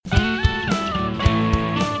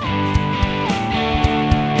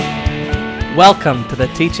Welcome to the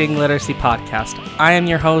Teaching Literacy Podcast. I am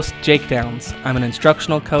your host, Jake Downs. I'm an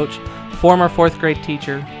instructional coach, former fourth grade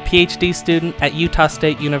teacher, PhD student at Utah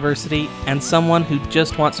State University, and someone who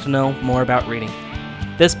just wants to know more about reading.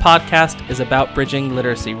 This podcast is about bridging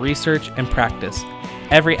literacy research and practice.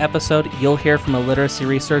 Every episode, you'll hear from a literacy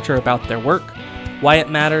researcher about their work, why it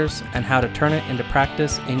matters, and how to turn it into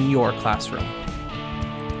practice in your classroom.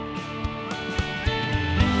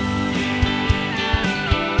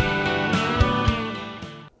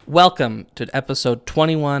 Welcome to episode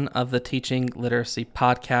 21 of the Teaching Literacy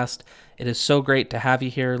Podcast. It is so great to have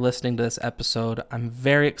you here listening to this episode. I'm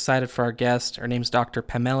very excited for our guest. Her name's Dr.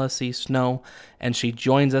 Pamela C. Snow, and she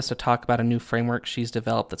joins us to talk about a new framework she's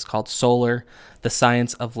developed that's called SOLAR, the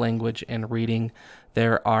Science of Language and Reading.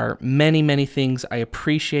 There are many things I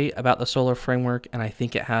appreciate about the SOLAR framework, and I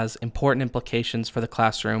think it has important implications for the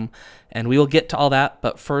classroom. And we will get to all that,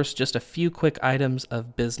 but first, just a few quick items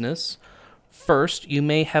of business. First, you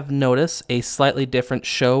may have noticed a slightly different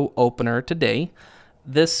show opener today.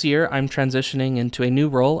 This year, I'm transitioning into a new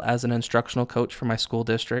role as an instructional coach for my school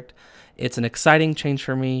district. It's an exciting change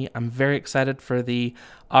for me. I'm very excited for the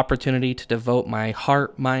opportunity to devote my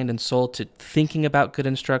heart, mind, and soul to thinking about good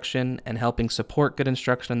instruction and helping support good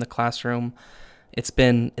instruction in the classroom. It's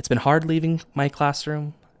been hard leaving my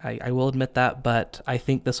classroom. I will admit that, but I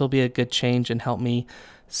think this will be a good change and help me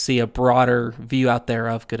see a broader view out there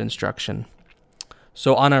of good instruction.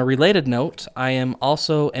 So on a related note, I am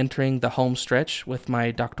also entering the home stretch with my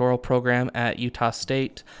doctoral program at Utah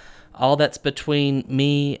State. All that's between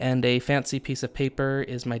me and a fancy piece of paper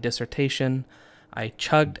is my dissertation. I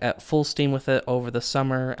chugged at full steam with it over the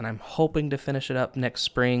summer, and I'm hoping to finish it up next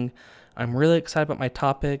spring. I'm really excited about my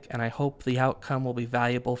topic, and I hope the outcome will be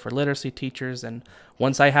valuable for literacy teachers, and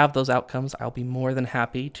once I have those outcomes, I'll be more than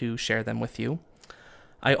happy to share them with you.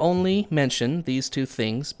 I only mention these two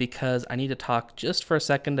things because I need to talk just for a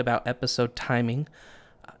second about episode timing.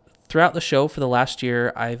 Throughout the show for the last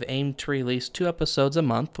year, I've aimed to release 2 episodes a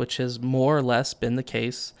month, which has more or less been the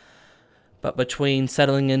case. But between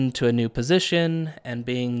settling into a new position and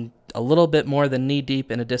being a little bit more than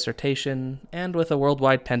knee-deep in a dissertation, and with a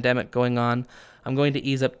worldwide pandemic going on, I'm going to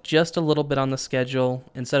ease up just a little bit on the schedule.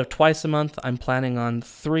 Instead of twice a month, I'm planning on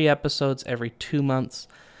 3 episodes every 2 months.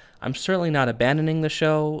 I'm certainly not abandoning the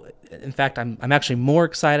show. In fact, I'm actually more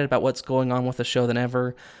excited about what's going on with the show than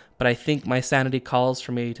ever, but I think my sanity calls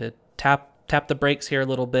for me to tap the brakes here a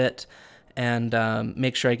little bit and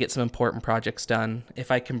make sure I get some important projects done.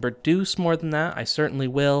 If I can produce more than that, I certainly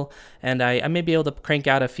will, and I may be able to crank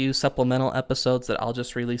out a few supplemental episodes that I'll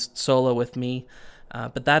just release solo with me,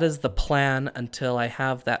 but that is the plan until I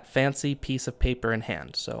have that fancy piece of paper in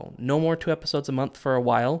hand. So no more 2 episodes a month for a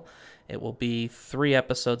while. It will be 3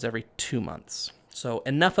 episodes every 2 months. So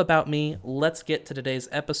enough about me. Let's get to today's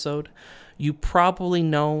episode. You probably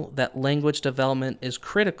know that language development is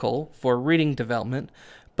critical for reading development,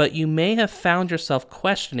 but you may have found yourself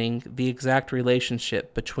questioning the exact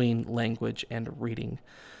relationship between language and reading.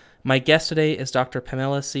 My guest today is Dr.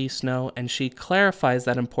 Pamela C. Snow, and she clarifies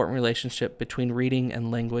that important relationship between reading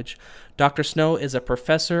and language. Dr. Snow is a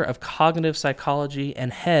professor of cognitive psychology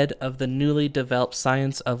and head of the newly developed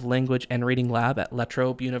Science of Language and Reading Lab at La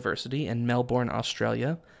Trobe University in Melbourne,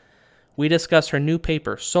 Australia. We discuss her new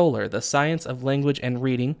paper, SOLAR, the Science of Language and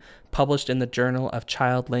Reading, published in the Journal of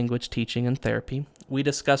Child Language Teaching and Therapy. We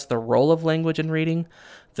discuss the role of language in reading,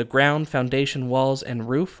 the ground, foundation, walls, and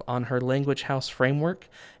roof on her Language House framework,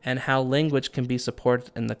 and how language can be supported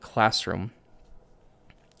in the classroom.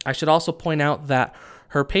 I should also point out that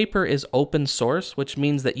her paper is open source, which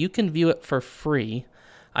means that you can view it for free.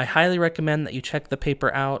 I highly recommend that you check the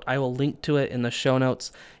paper out. I will link to it in the show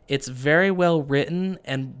notes. It's very well written,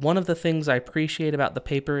 and one of the things I appreciate about the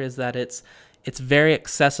paper is that it's very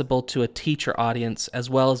accessible to a teacher audience as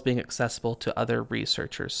well as being accessible to other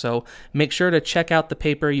researchers. So make sure to check out the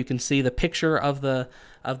paper. You can see the picture of the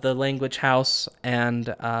Language House,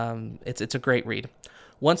 and it's a great read.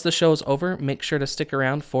 Once the show is over, make sure to stick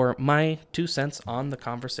around for my 2 cents on the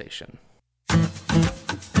conversation.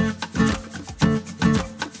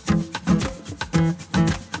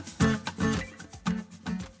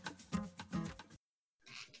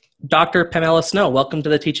 Dr. Pamela Snow, welcome to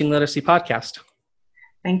the Teaching Literacy Podcast.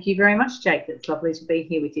 Thank you very much, Jake. It's lovely to be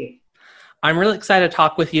here with you. I'm really excited to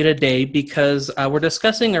talk with you today because we're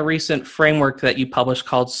discussing a recent framework that you published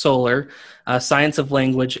called SOLAR, Science of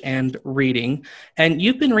Language and Reading. And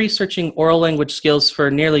you've been researching oral language skills for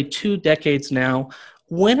nearly 2 decades now.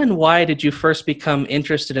 When and why did you first become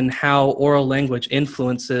interested in how oral language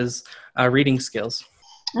influences reading skills?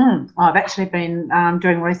 I've actually been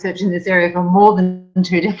doing research in this area for more than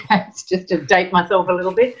 2 decades, just to date myself a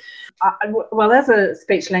little bit. Well, as a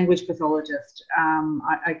speech language pathologist,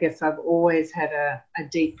 I guess I've always had a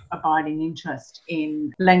deep abiding interest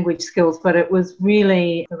in language skills, but it was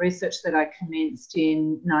really the research that I commenced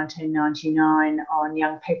in 1999 on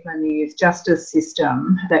young people in the youth justice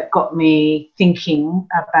system that got me thinking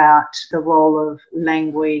about the role of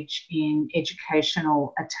language in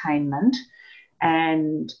educational attainment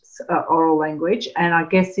and oral language. And I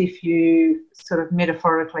guess if you sort of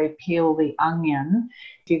metaphorically peel the onion,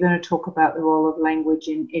 if you're going to talk about the role of language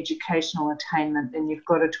in educational attainment, then you've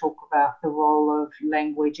got to talk about the role of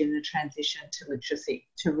language in the transition to literacy,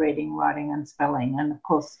 to reading, writing and spelling. And of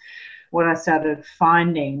course, what I started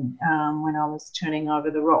finding when I was turning over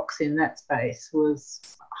the rocks in that space was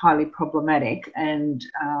highly problematic and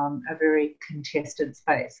a very contested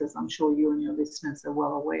space, as I'm sure you and your listeners are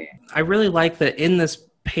well aware. I really like that in this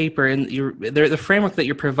paper, in the framework that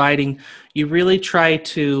you're providing, you really try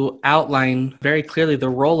to outline very clearly the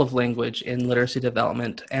role of language in literacy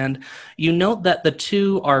development. And you note that the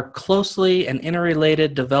two are closely and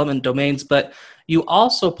interrelated development domains, but you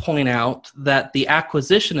also point out that the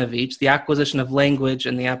acquisition of each, the acquisition of language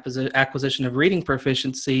and the acquisition of reading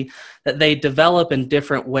proficiency, that they develop in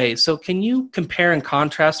different ways. So can you compare and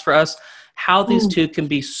contrast for us how these two can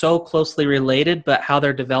be so closely related, but how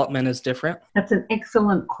their development is different? That's an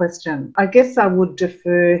excellent question. I guess I would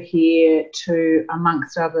defer here to,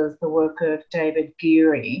 amongst others, the work of David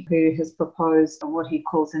Geary, who has proposed what he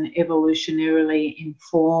calls an evolutionarily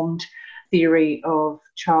informed theory of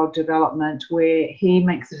child development, where he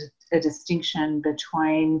makes a distinction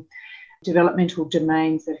between developmental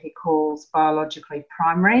domains that he calls biologically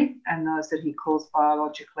primary and those that he calls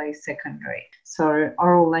biologically secondary. So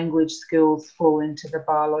oral language skills fall into the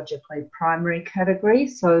biologically primary category.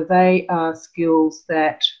 So they are skills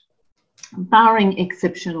that, barring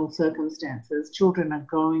exceptional circumstances, children are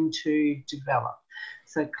going to develop.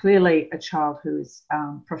 So clearly a child who is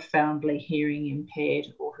profoundly hearing impaired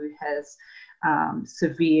or who has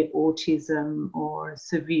severe autism or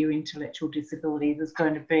severe intellectual disability, there's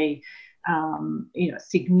going to be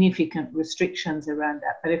significant restrictions around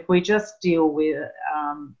that. But if we just deal with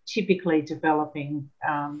typically developing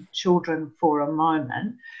children for a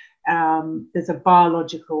moment, there's a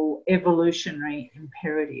biological evolutionary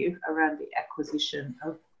imperative around the acquisition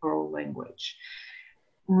of oral language.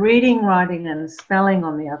 Reading, writing and spelling,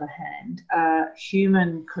 on the other hand, are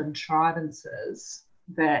human contrivances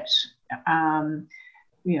that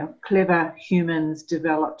clever humans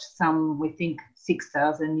developed some, we think,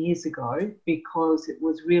 6,000 years ago, because it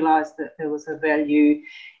was realised that there was a value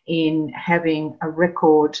in having a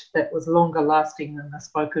record that was longer lasting than the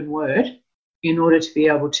spoken word in order to be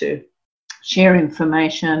able to share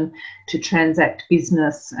information, to transact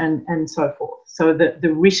business and so forth. So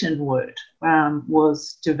the written word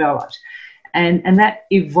was developed. And that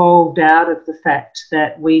evolved out of the fact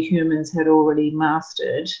that we humans had already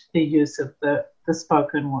mastered the use of the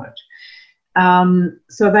spoken word.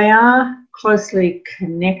 So they are closely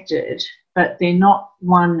connected, but they're not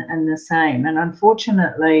one and the same. And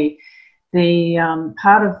unfortunately, the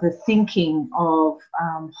part of the thinking of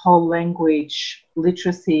whole language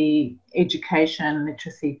literacy education,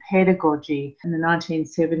 literacy pedagogy in the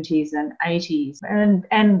 1970s and 80s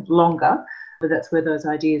and longer, but that's where those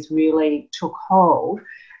ideas really took hold,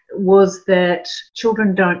 was that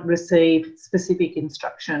children don't receive specific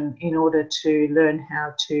instruction in order to learn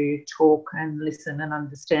how to talk and listen and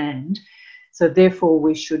understand. So therefore,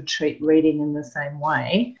 we should treat reading in the same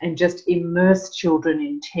way and just immerse children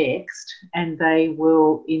in text, and they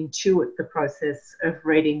will intuit the process of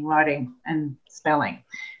reading, writing and spelling.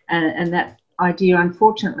 And that idea,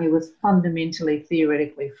 unfortunately, was fundamentally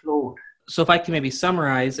theoretically flawed. So if I can maybe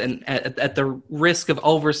summarize, and at the risk of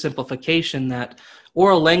oversimplification, that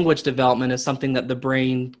oral language development is something that the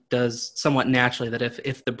brain does somewhat naturally, that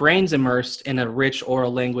if the brain's immersed in a rich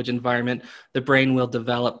oral language environment, the brain will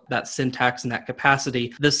develop that syntax and that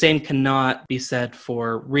capacity. The same cannot be said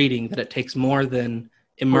for reading, that it takes more than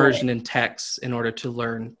immersion in text in order to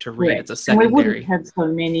learn to read. It's a secondary. And we wouldn't have so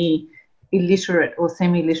many illiterate or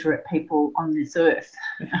semi-literate people on this earth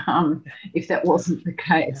if that wasn't the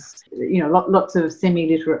case. Lots of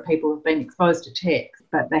semi-literate people have been exposed to text,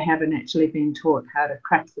 but they haven't actually been taught how to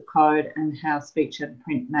crack the code and how speech and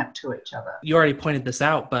print map to each other. You already pointed this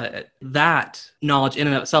out, but that knowledge in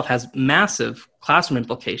and of itself has massive classroom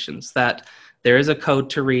implications, that there is a code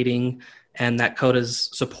to reading, and that code is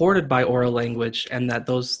supported by oral language, and that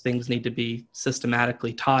those things need to be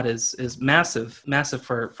systematically taught is massive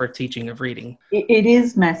for teaching of reading. It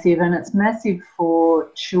is massive, and it's massive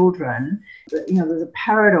for children there's a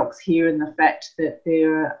paradox here in the fact that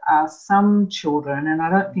there are some children, and I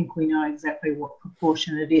don't think we know exactly what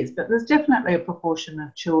proportion it is, but there's definitely a proportion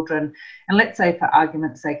of children, and let's say for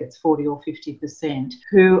argument's sake it's 40 or 50%,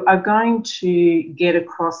 who are going to get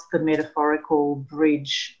across the metaphorical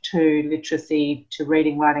bridge to literacy, to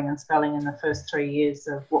reading, writing and spelling in the first 3 years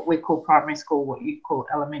of what we call primary school, what you call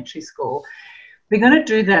elementary school. They're going to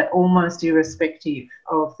do that almost irrespective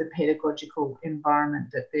of the pedagogical environment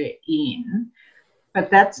that they're in.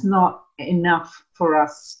 But that's not enough for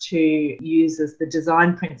us to use as the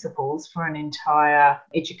design principles for an entire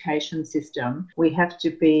education system. We have to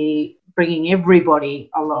be bringing everybody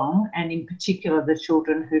along, and in particular the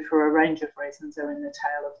children who, for a range of reasons, are in the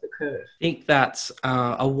tail of the curve. I think that's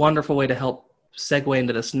a wonderful way to help segue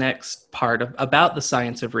into this next part about the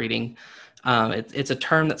science of reading. It's a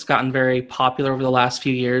term that's gotten very popular over the last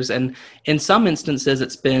few years, and in some instances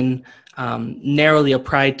it's been narrowly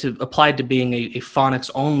applied to being a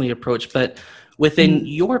phonics-only approach. But within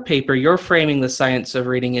your paper, you're framing the science of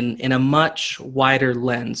reading in a much wider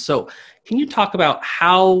lens. So can you talk about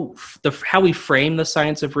how we frame the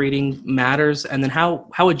science of reading matters, and then how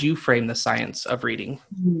would you frame the science of reading?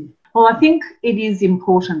 Well, I think it is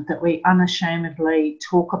important that we unashamedly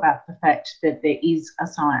talk about the fact that there is a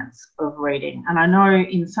science of reading. And I know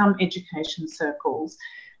in some education circles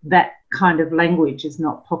that kind of language is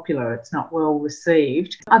not popular, it's not well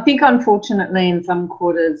received. I think unfortunately in some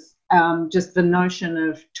quarters, just the notion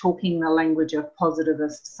of talking the language of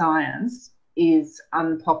positivist science is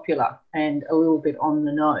unpopular and a little bit on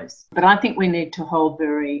the nose. But I think we need to hold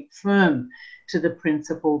very firm to the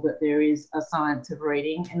principle that there is a science of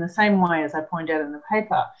reading, in the same way as I point out in the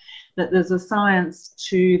paper that there's a science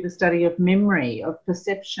to the study of memory, of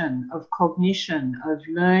perception, of cognition, of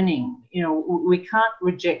learning. We can't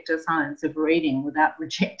reject a science of reading without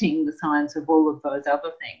rejecting the science of all of those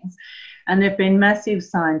other things. And there have been massive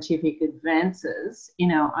scientific advances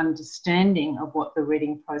in our understanding of what the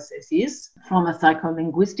reading process is from a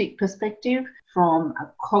psycholinguistic perspective, from a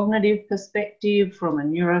cognitive perspective, from a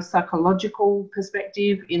neuropsychological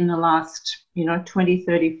perspective in the last 20,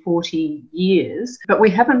 30, 40 years. But we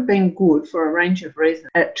haven't been good, for a range of reasons,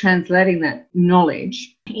 at translating that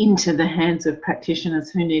knowledge into the hands of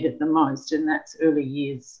practitioners who need it the most, and that's early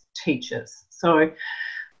years teachers. So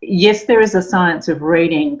yes, there is a science of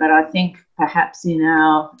reading, but I think perhaps in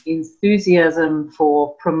our enthusiasm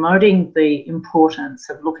for promoting the importance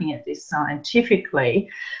of looking at this scientifically,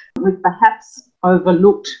 we've perhaps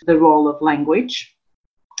overlooked the role of language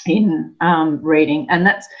in reading. And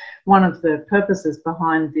that's one of the purposes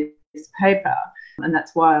behind this paper. And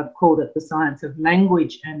that's why I've called it the science of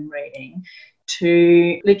language and reading,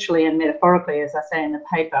 to literally and metaphorically, as I say in the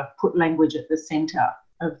paper, put language at the centre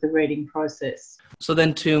of the reading process. So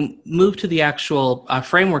then to move to the actual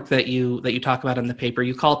framework that you talk about in the paper,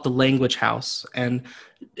 you call it the language house, and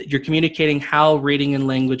you're communicating how reading and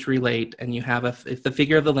language relate, and you have the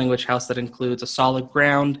figure of the language house that includes a solid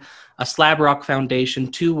ground, a slab rock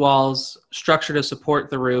foundation, 2 walls, structure to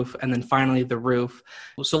support the roof, and then finally the roof.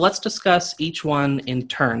 So let's discuss each one in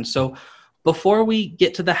turn. So before we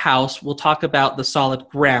get to the house, we'll talk about the solid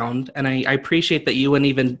ground, and I appreciate that you went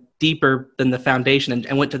even deeper than the foundation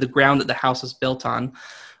and went to the ground that the house is built on.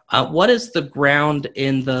 What is the ground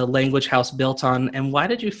in the language house built on, and why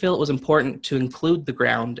did you feel it was important to include the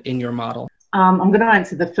ground in your model? I'm going to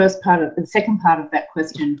answer the second part of that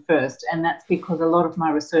question first, and that's because a lot of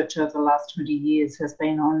my research over the last 20 years has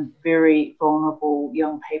been on very vulnerable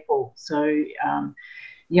young people. So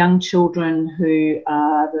young children who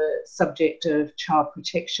are the subject of child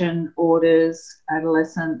protection orders,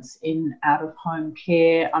 adolescents in out-of-home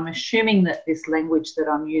care. I'm assuming that this language that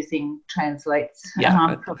I'm using translates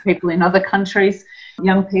for people in other countries.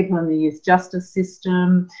 Young people in the youth justice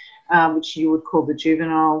system, which you would call the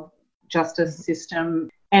juvenile justice system.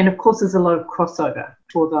 And of course, there's a lot of crossover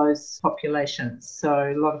for those populations.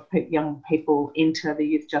 So a lot of young people enter the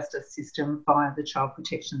youth justice system via the child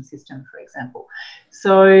protection system, for example.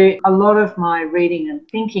 So a lot of my reading and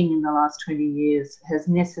thinking in the last 20 years has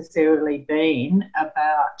necessarily been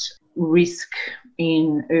about risk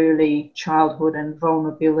in early childhood and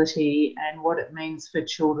vulnerability, and what it means for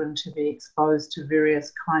children to be exposed to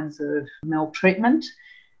various kinds of maltreatment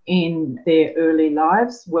in their early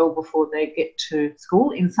lives, well before they get to school.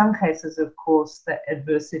 In some cases, of course, that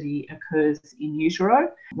adversity occurs in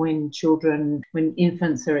utero when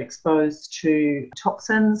infants are exposed to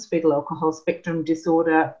toxins. Fetal alcohol spectrum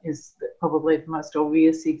disorder is probably the most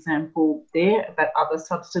obvious example there, but other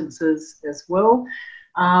substances as well.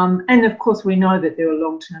 And of course, we know that there are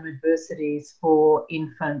long-term adversities for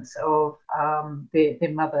infants of their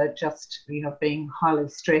mother just, being highly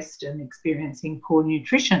stressed and experiencing poor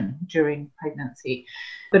nutrition during pregnancy.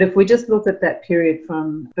 But if we just look at that period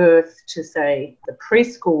from birth to, say, the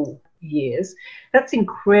preschool years, that's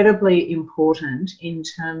incredibly important in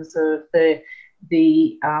terms of the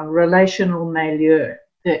relational milieu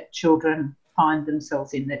that children find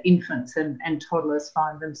themselves in, that infants and toddlers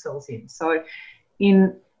find themselves in. So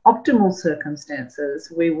in optimal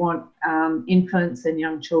circumstances, we want infants and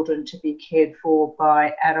young children to be cared for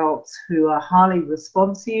by adults who are highly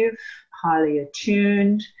responsive, highly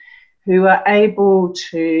attuned, who are able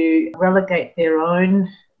to relegate their own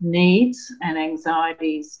needs and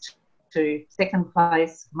anxieties to second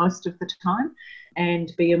place most of the time,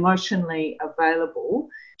 and be emotionally available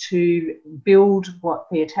to build what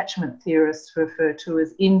the attachment theorists refer to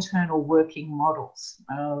as internal working models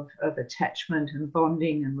of attachment and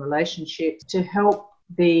bonding and relationships, to help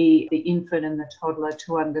the infant and the toddler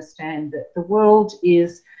to understand that the world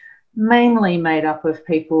is mainly made up of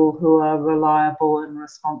people who are reliable and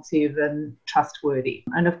responsive and trustworthy.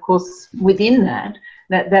 And of course, within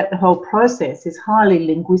that whole process is highly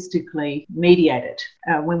linguistically mediated.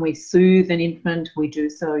 When we soothe an infant, we do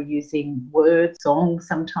so using words, songs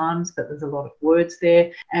sometimes, but there's a lot of words there.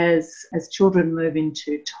 As children move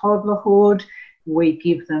into toddlerhood, we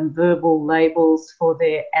give them verbal labels for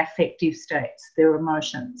their affective states, their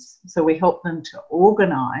emotions. So we help them to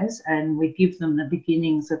organise, and we give them the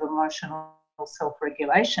beginnings of emotional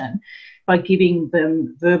self-regulation by giving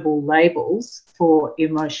them verbal labels for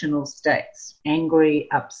emotional states: angry,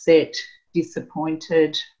 upset,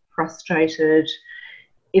 disappointed, frustrated.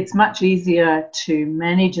 It's much easier to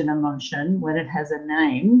manage an emotion when it has a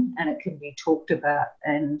name and it can be talked about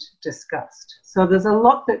and discussed. So there's a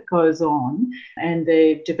lot that goes on, and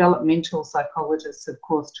the developmental psychologists, of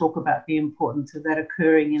course, talk about the importance of that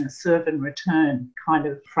occurring in a serve and return kind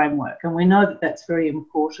of framework. And we know that that's very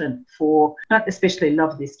important for, not especially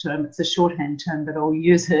love this term, it's a shorthand term, but I'll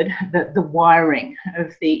use it, the wiring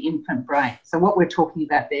of the infant brain. So what we're talking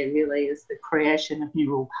about there really is the creation of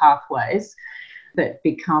neural pathways that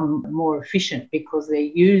become more efficient because they're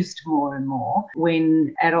used more and more.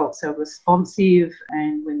 When adults are responsive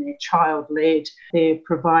and when they're child-led, they're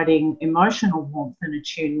providing emotional warmth and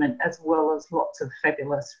attunement, as well as lots of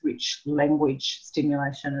fabulous, rich language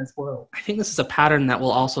stimulation as well. I think this is a pattern that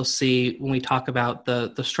we'll also see when we talk about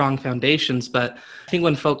the strong foundations, but I think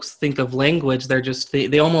when folks think of language,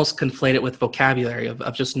 they almost conflate it with vocabulary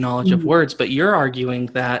of just knowledge of words, but you're arguing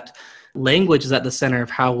that language is at the center of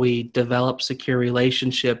how we develop secure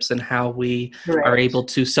relationships and how we are able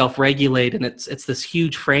to self-regulate. And it's this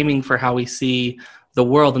huge framing for how we see the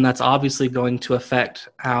world. And that's obviously going to affect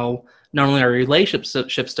how not only our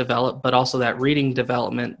relationships develop, but also that reading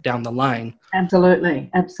development down the line. Absolutely,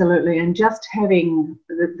 absolutely. And just having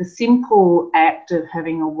the simple act of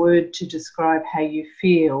having a word to describe how you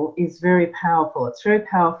feel is very powerful. It's very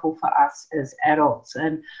powerful for us as adults.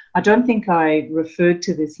 And I don't think I referred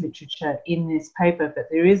to this literature in this paper, but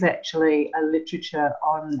there is actually a literature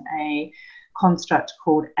on a construct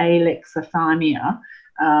called alexithymia,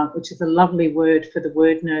 which is a lovely word for the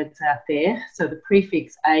word nerds out there. So the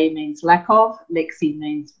prefix a means lack of, lexi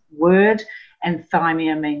means word, and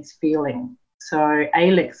thymia means feeling. So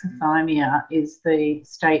alexithymia is the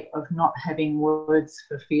state of not having words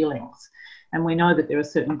for feelings. And we know that there are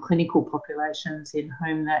certain clinical populations in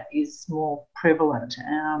whom that is more prevalent.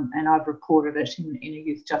 And I've reported it in a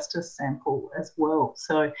youth justice sample as well.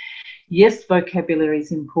 So yes, vocabulary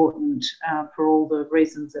is important for all the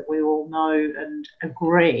reasons that we all know and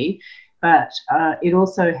agree, but it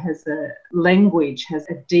also has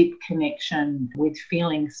a deep connection with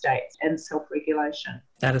feeling states and self-regulation.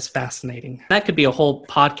 That is fascinating. That could be a whole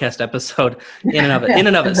podcast episode in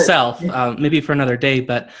and of itself, maybe for another day,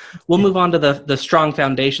 but we'll move on to the strong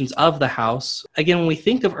foundations of the house. Again, when we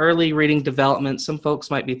think of early reading development, some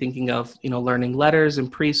folks might be thinking of, learning letters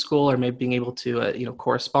in preschool, or maybe being able to,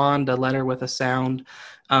 correspond a letter with a sound.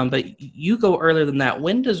 But you go earlier than that.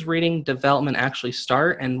 When does reading development actually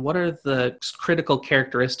start, and what are the critical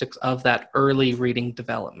characteristics of that early reading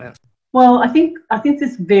development? Well, I think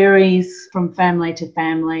this varies from family to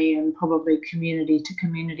family and probably community to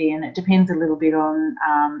community, and it depends a little bit on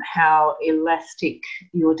how elastic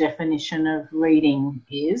your definition of reading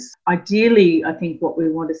is. Ideally, I think what we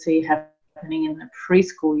want to see happening in the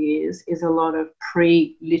preschool years is a lot of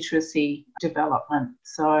pre-literacy development.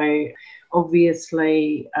 So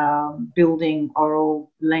obviously building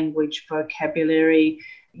oral language vocabulary,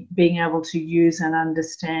 being able to use and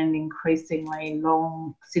understand increasingly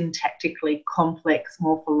long, syntactically complex,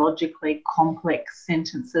 morphologically complex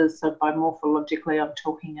sentences. So by morphologically, I'm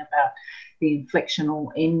talking about the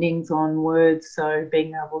inflectional endings on words. So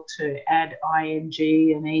being able to add ing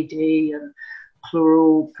and ed and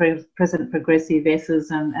plural, present progressive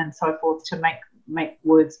s's and so forth to make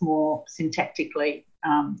words more syntactically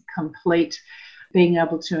complete. Being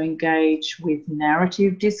able to engage with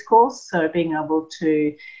narrative discourse, so being able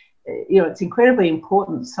to, it's incredibly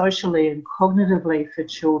important socially and cognitively for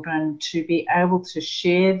children to be able to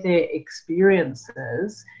share their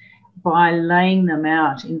experiences by laying them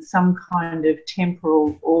out in some kind of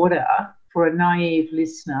temporal order for a naive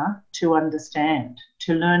listener to understand,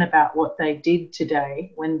 to learn about what they did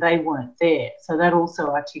today when they weren't there. So that also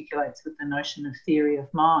articulates with the notion of theory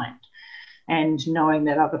of mind, and knowing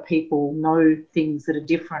that other people know things that are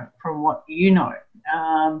different from what you know.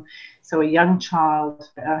 So a young child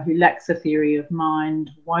who lacks a theory of mind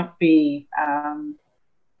won't be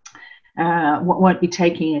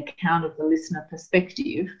taking account of the listener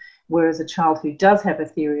perspective, whereas a child who does have a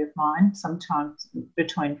theory of mind, sometimes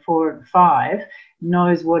between 4 and 5,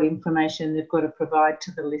 knows what information they've got to provide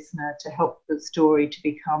to the listener to help the story to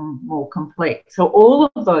become more complete. So all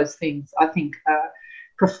of those things, I think, are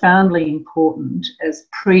profoundly important as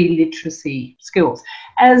pre-literacy skills,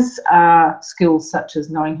 as are skills such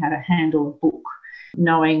as knowing how to handle a book,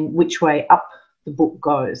 knowing which way up the book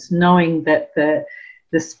goes, knowing that the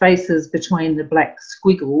spaces between the black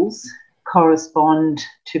squiggles correspond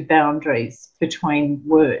to boundaries between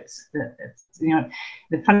words.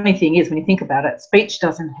 The funny thing is, when you think about it, speech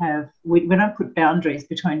doesn't have, we don't put boundaries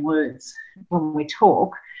between words when we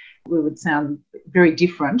talk. We would sound very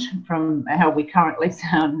different from how we currently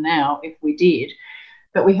sound now if we did.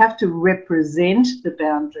 But we have to represent the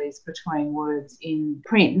boundaries between words in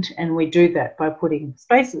print, and we do that by putting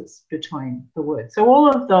spaces between the words. So all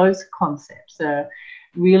of those concepts are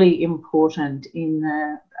really important in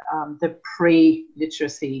the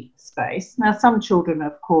pre-literacy space. Now, some children,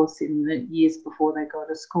 of course, in the years before they go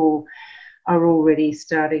to school, are already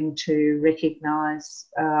starting to recognise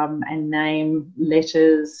and name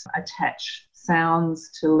letters, attach sounds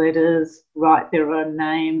to letters, write their own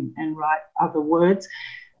name and write other words.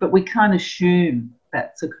 But we can't assume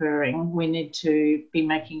that's occurring. We need to be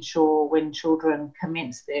making sure when children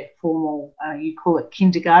commence their formal, you call it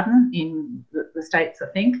kindergarten in the States, I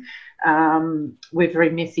think. We're very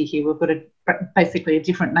messy here. We've got basically a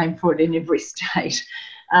different name for it in every state,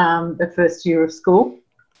 the first year of school.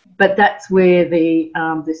 But that's where the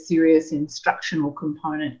serious instructional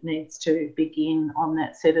component needs to begin on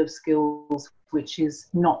that set of skills, which is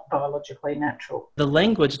not biologically natural. The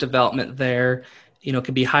language development there,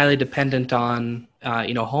 can be highly dependent on,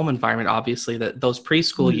 home environment, obviously, those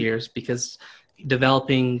preschool years, because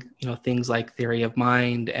developing, things like theory of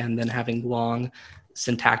mind and then having long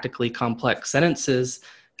syntactically complex sentences,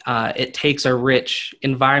 it takes a rich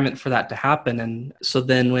environment for that to happen. And so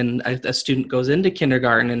then when a student goes into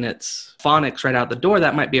kindergarten and it's phonics right out the door,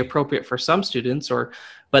 that might be appropriate for some students,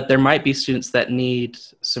 but there might be students that need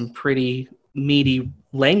some pretty meaty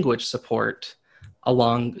language support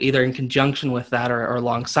along, either in conjunction with that or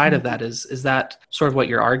alongside of that. Is that sort of what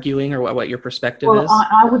you're arguing, or what your perspective is? Well,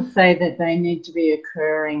 I would say that they need to be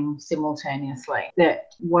occurring simultaneously.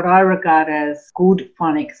 That what I regard as good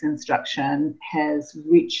phonics instruction has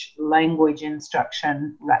rich language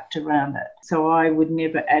instruction wrapped around it. So I would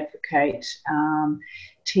never advocate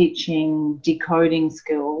teaching decoding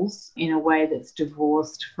skills in a way that's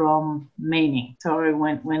divorced from meaning. So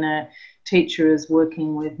when a teacher is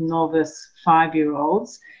working with novice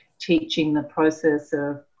 5-year-olds, teaching the process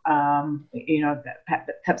of,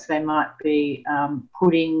 perhaps they might be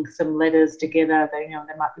putting some letters together. They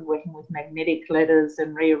might be working with magnetic letters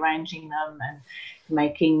and rearranging them and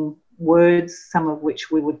making words, some of which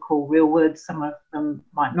we would call real words, some of them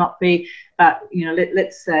might not be. But,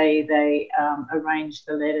 let's say they arrange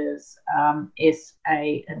the letters S,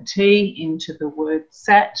 A and T into the word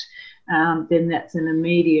sat. Then that's an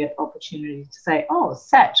immediate opportunity to say, oh,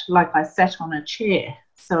 sat, like I sat on a chair.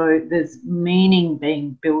 So there's meaning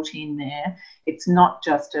being built in there. It's not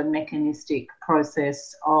just a mechanistic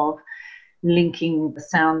process of linking the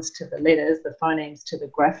sounds to the letters, the phonemes to the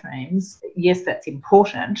graphemes. Yes, that's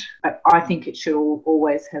important, but I think it should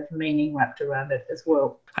always have meaning wrapped around it as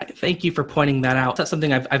well. Thank you for pointing that out. That's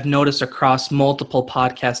something I've noticed across multiple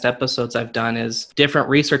podcast episodes I've done, is different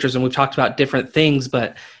researchers, and we've talked about different things,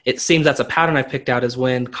 but it seems that's a pattern I've picked out, is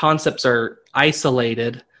when concepts are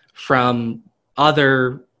isolated from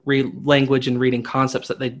other language and reading concepts,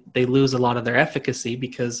 that they lose a lot of their efficacy,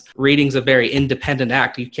 because reading's a very independent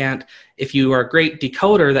act. You can't, if you are a great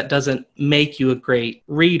decoder, that doesn't make you a great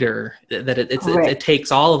reader. That it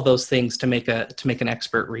takes all of those things to make an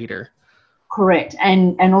expert reader. Correct.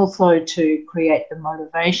 And also to create the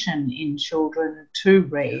motivation in children to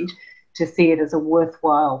read, to see it as a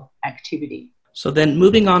worthwhile activity. So then,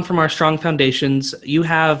 moving on from our strong foundations, you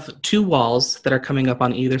have 2 walls that are coming up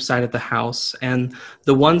on either side of the house. And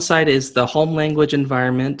the one side is the home language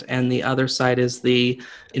environment, and the other side is the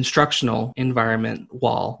instructional environment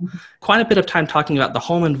wall. Mm-hmm. Quite a bit of time talking about the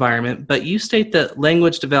home environment, but you state that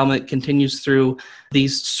language development continues through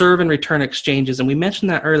these serve and return exchanges. And we mentioned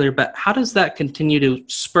that earlier, but how does that continue to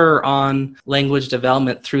spur on language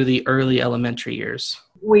development through the early elementary years?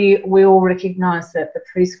 We all recognise that the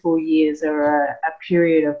preschool years are a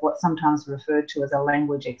period of what's sometimes referred to as a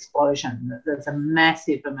language explosion. There's a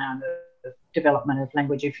massive amount of development of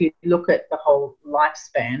language. If you look at the whole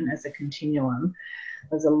lifespan as a continuum,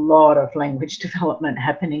 there's a lot of language development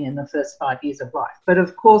happening in the first 5 years of life. But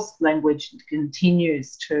of course, language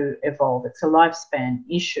continues to evolve. It's a lifespan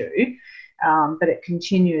issue. But it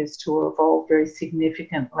continues to evolve very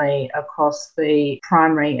significantly across the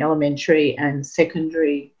primary, elementary and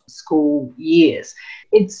secondary school years.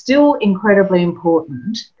 It's still incredibly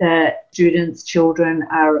important that children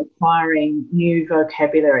are acquiring new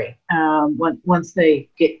vocabulary once they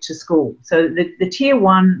get to school. So the tier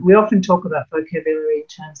 1, we often talk about vocabulary in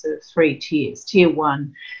terms of 3 tiers. Tier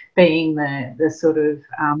 1 being the sort of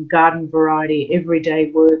garden variety,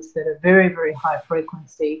 everyday words that are very, very high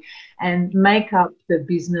frequency and make up the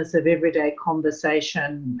business of everyday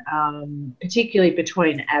conversation, particularly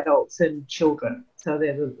between adults and children. So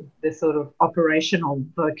they're the sort of operational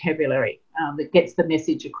vocabulary that gets the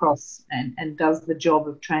message across and does the job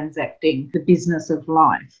of transacting the business of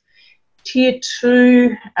life. Tier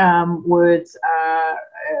 2 words are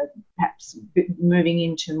perhaps moving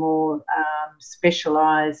into more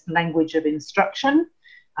specialised language of instruction.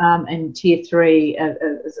 And tier 3,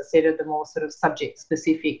 as I said, are the more sort of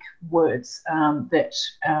subject-specific words that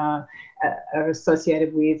are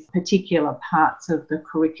associated with particular parts of the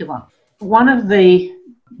curriculum. One of the,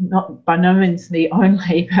 not by no means the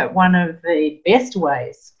only, but one of the best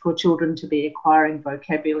ways for children to be acquiring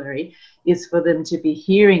vocabulary is for them to be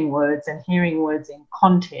hearing words and hearing words in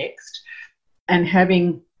context and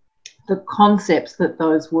having the concepts that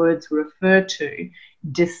those words refer to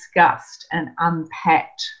discussed and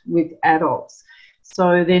unpacked with adults.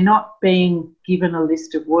 So they're not being given a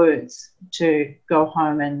list of words to go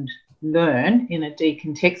home and learn in a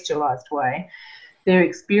decontextualised way. They're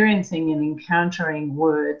experiencing and encountering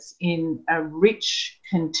words in a rich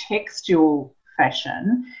contextual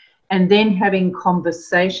fashion and then having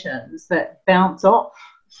conversations that bounce off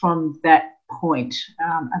from that point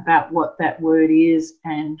about what that word is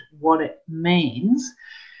and what it means.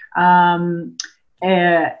 And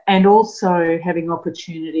also having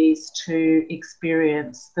opportunities to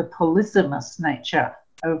experience the polysemous nature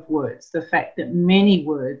of words, the fact that many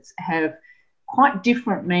words have quite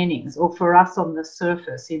different meanings, or for us on the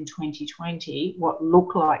surface in 2020, what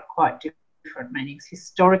look like quite different meanings.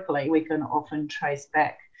 Historically, we can often trace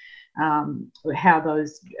back how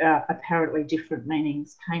those apparently different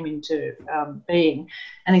meanings came into being.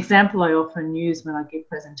 An example I often use when I give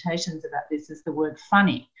presentations about this is the word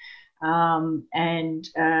funny.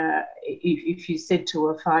 If you said to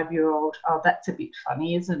a 5-year-old, "Oh, that's a bit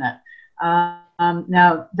funny, isn't it?"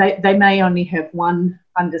 Now, they may only have one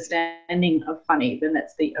understanding of funny, then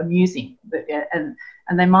that's the amusing. And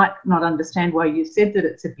they might not understand why you said that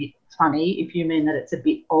it's a bit funny if you mean that it's a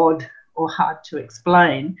bit odd or hard to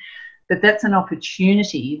explain. But that's an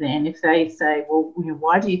opportunity then, if they say, well,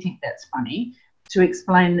 why do you think that's funny, to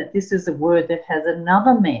explain that this is a word that has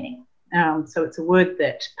another meaning. So it's a word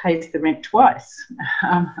that pays the rent twice.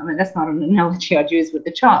 I mean, that's not an analogy I'd use with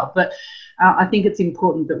the child, but I think it's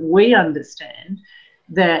important that we understand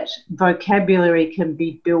that vocabulary can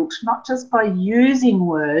be built not just by using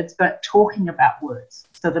words, but talking about words.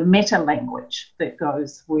 So the meta language that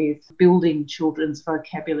goes with building children's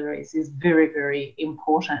vocabularies is very, very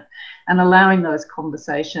important, and allowing those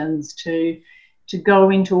conversations to go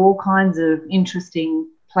into all kinds of interesting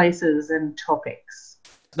places and topics.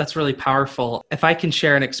 That's really powerful. If I can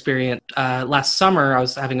share an experience, last summer I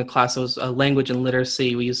was having a class, it was a language and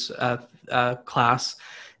literacy, we use class,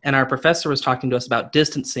 and our professor was talking to us about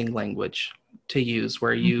distancing language to use,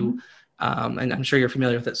 where you, and I'm sure you're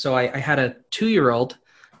familiar with it. So I had a 2-year-old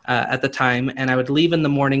at the time, and I would leave in the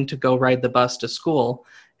morning to go ride the bus to school.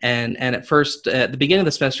 And at first, at the beginning of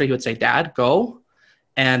the semester, he would say, "Dad, go."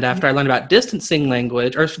 And after I learned about distancing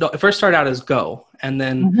language, or it first started out as go, and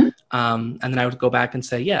then I would go back and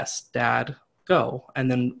say, yes, Dad, go.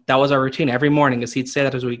 And then that was our routine every morning, as he'd say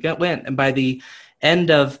that as we went. And by the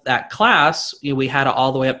end of that class, we had it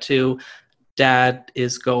all the way up to Dad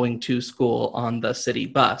is going to school on the city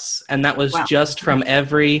bus. And that was just from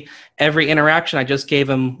every interaction. I just gave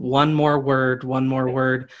him one more word.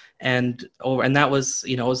 And that was,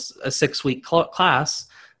 it was a 6-week class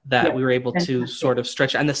that we were able to sort of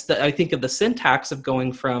stretch. And I think of the syntax of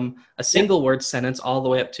going from a single word sentence all the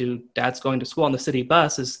way up to Dad's going to school on the city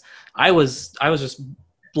bus I was just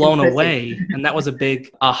blown away. And that was a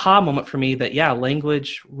big aha moment for me that,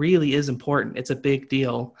 language really is important. It's a big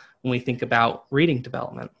deal when we think about reading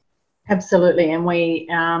development. Absolutely. And we,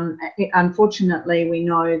 unfortunately, we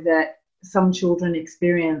know that some children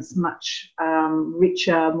experience much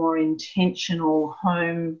richer, more intentional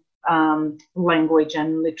home language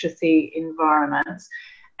and literacy environments.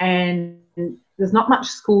 And there's not much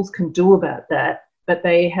schools can do about that, but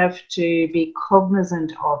they have to be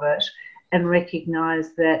cognizant of it and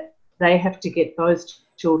recognise that they have to get those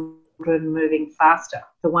children moving faster.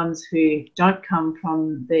 The ones who don't come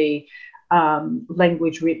from the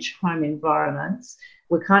language-rich home environments,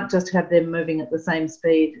 we can't just have them moving at the same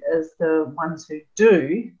speed as the ones who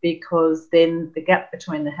do, because then the gap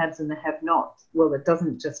between the haves and the have-nots, well, it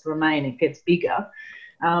doesn't just remain, it gets bigger.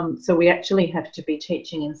 So we actually have to be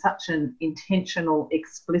teaching in such an intentional,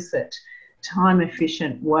 explicit,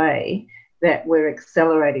 time-efficient way that we're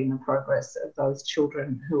accelerating the progress of those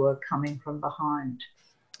children who are coming from behind.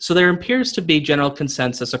 So there appears to be general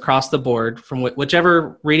consensus across the board from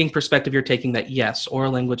whichever reading perspective you're taking that, yes,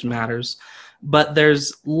 oral language matters, but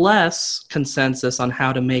there's less consensus on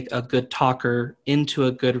how to make a good talker into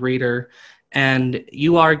a good reader. And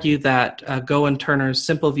you argue that Go and Turner's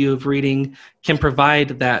simple view of reading can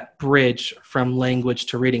provide that bridge from language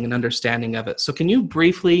to reading and understanding of it. So can you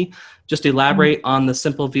briefly just elaborate on the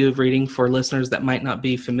simple view of reading for listeners that might not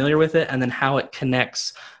be familiar with it, and then how it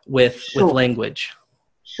connects with language?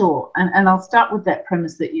 Sure. And I'll start with that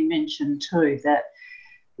premise that you mentioned too, that,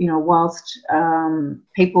 whilst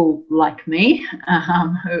people like me,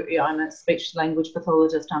 who I'm a speech language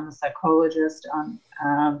pathologist, I'm a psychologist,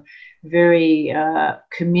 I'm very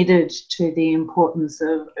committed to the importance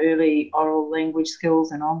of early oral language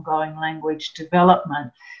skills and ongoing language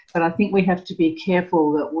development. But I think we have to be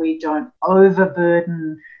careful that we don't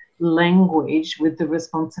overburden language with the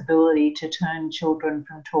responsibility to turn children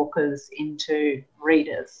from talkers into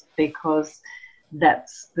readers, because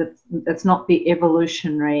that's not the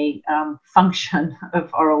evolutionary function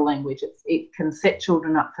of oral language. It can set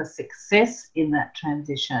children up for success in that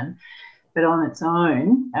transition, but on its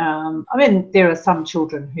own, there are some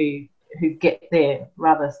children who get there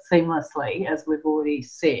rather seamlessly, as we've already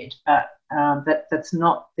said, but that's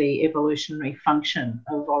not the evolutionary function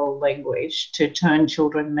of oral language, to turn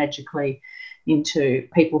children magically into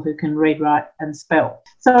people who can read, write and spell.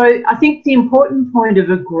 So I think the important point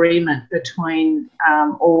of agreement between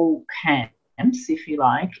all camps, if you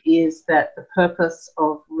like, is that the purpose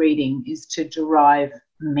of reading is to derive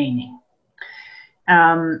meaning.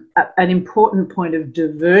 An important point of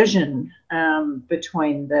diversion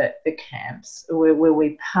between the camps, where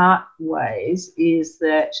we part ways, is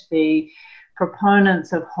that the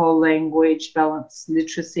proponents of whole language, balanced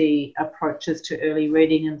literacy approaches to early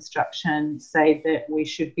reading instruction say that we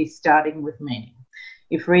should be starting with meaning.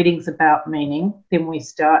 If reading's about meaning, then we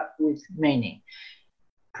start with meaning.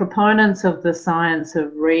 Proponents of the science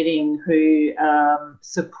of reading who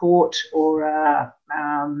support or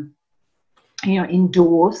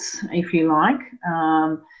endorse, if you like,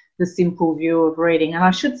 the simple view of reading. And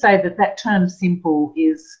I should say that term simple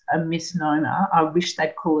is a misnomer. I wish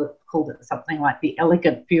they'd called it something like the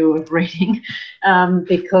elegant view of reading,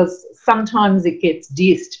 because sometimes it gets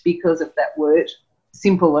dissed because of that word,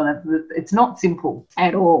 simple, and it's not simple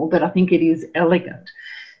at all, but I think it is elegant,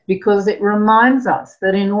 because it reminds us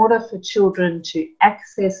that in order for children to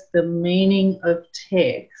access the meaning of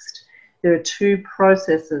text, there are two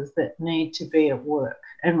processes that need to be at work.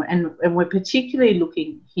 And we're particularly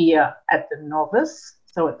looking here at the novice,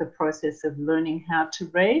 so at the process of learning how to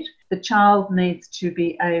read. The child needs to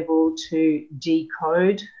be able to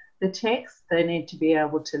decode the text. They need to be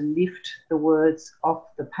able to lift the words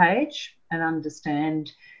off the page and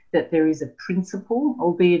understand that there is a principle,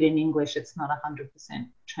 albeit in English it's not 100%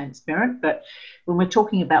 transparent, but when we're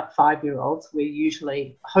talking about 5-year-olds, we're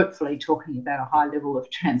usually, hopefully, talking about a high level of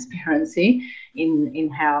transparency in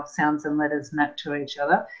how sounds and letters map to each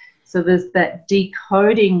other. So there's that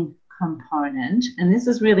decoding component, and this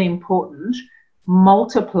is really important,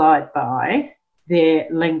 multiplied by their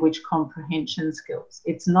language comprehension skills.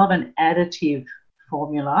 It's not an additive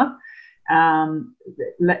formula.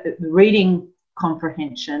 Reading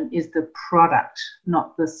comprehension is the product,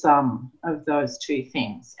 not the sum of those two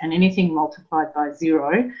things. And anything multiplied by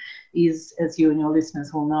 0 is, as you and your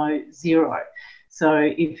listeners will know, 0. So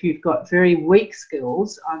if you've got very weak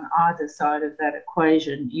skills on either side of that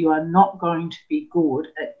equation, you are not going to be good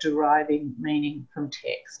at deriving meaning from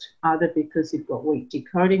text, either because you've got weak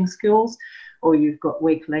decoding skills or you've got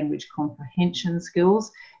weak language comprehension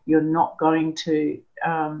skills. You're not going to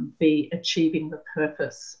be achieving the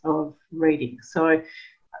purpose of reading. So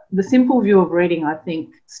the simple view of reading, I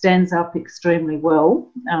think, stands up extremely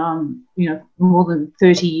well, more than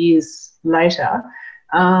 30 years later,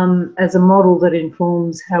 as a model that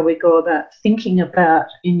informs how we go about thinking about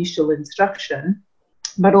initial instruction,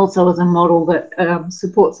 but also as a model that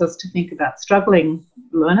supports us to think about struggling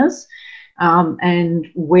learners and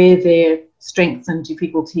where their strengths and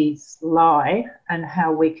difficulties lie and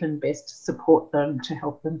how we can best support them to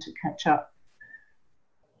help them to catch up.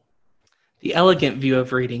 The elegant view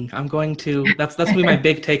of reading. That's gonna be my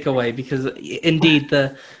big takeaway, because indeed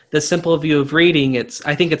the simple view of reading,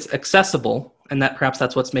 I think it's accessible, and that perhaps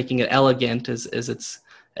that's what's making it elegant is it's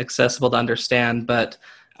accessible to understand. But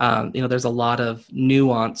there's a lot of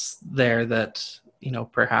nuance there that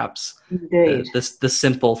perhaps the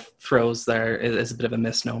simple throws there is a bit of a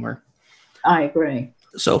misnomer. I agree.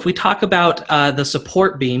 So if we talk about the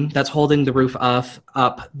support beam that's holding the roof up,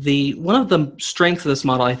 one of the strengths of this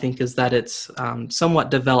model, I think, is that it's somewhat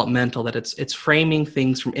developmental, that it's framing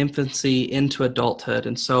things from infancy into adulthood.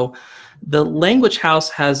 And so the Language House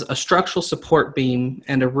has a structural support beam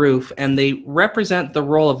and a roof, and they represent the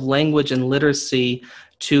role of language and literacy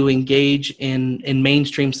to engage in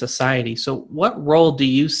mainstream society. So what role do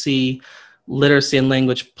you see literacy and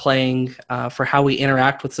language playing for how we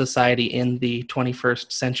interact with society in the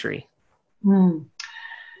 21st century?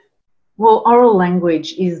 Well, oral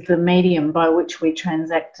language is the medium by which we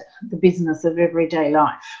transact the business of everyday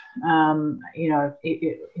life.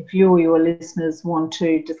 If you or your listeners want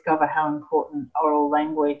to discover how important oral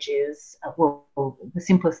language is, the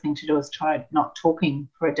simplest thing to do is try not talking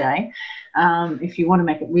for a day. If you want to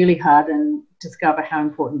make it really hard and discover how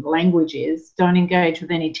important language is, don't engage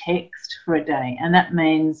with any text for a day. And that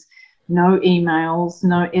means no emails,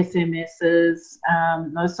 no SMSs,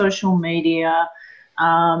 no social media.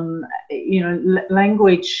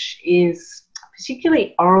 Language is,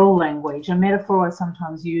 particularly oral language, a metaphor I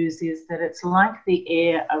sometimes use is that it's like the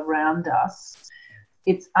air around us.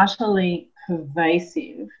 It's utterly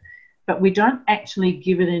pervasive, but we don't actually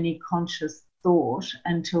give it any conscious thought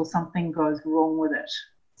until something goes wrong with it.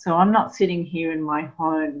 So I'm not sitting here in my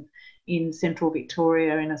home in central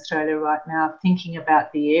Victoria in Australia right now thinking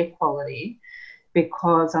about the air quality,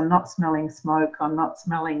 because I'm not smelling smoke, I'm not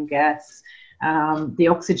smelling gas. The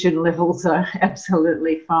oxygen levels are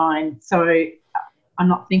absolutely fine. So I'm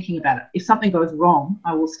not thinking about it. If something goes wrong,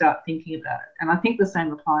 I will start thinking about it. And I think the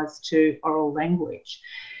same applies to oral language.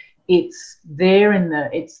 It's there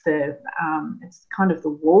it's kind of the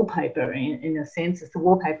wallpaper in a sense. It's the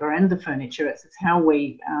wallpaper and the furniture. It's how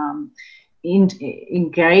we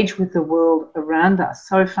engage with the world around us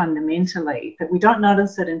so fundamentally that we don't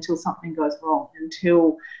notice it until something goes wrong,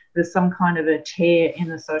 until there's some kind of a tear in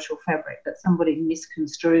the social fabric, that somebody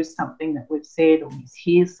misconstrues something that we've said, or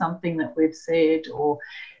mishears something that we've said, or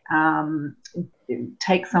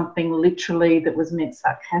takes something literally that was meant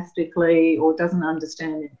sarcastically, or doesn't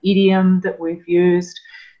understand an idiom that we've used.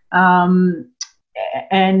 For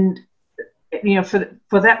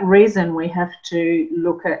that reason, we have to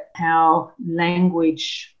look at how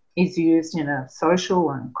language is used in a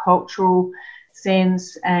social and cultural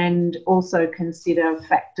sense, and also consider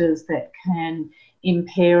factors that can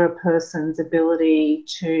impair a person's ability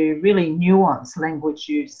to really nuance language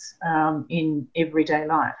use in everyday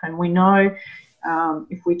life. And we know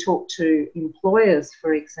if we talk to employers,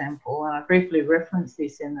 for example, and I briefly reference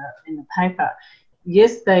this in the paper,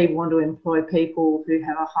 yes, they want to employ people who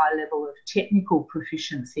have a high level of technical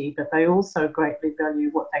proficiency, but they also greatly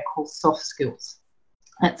value what they call soft skills.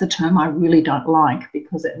 That's a term I really don't like,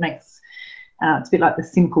 because it makes it's a bit like the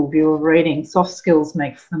simple view of reading. Soft skills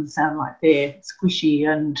makes them sound like they're squishy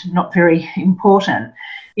and not very important.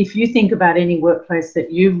 If you think about any workplace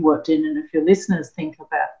that you've worked in, and if your listeners think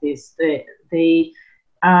about this, the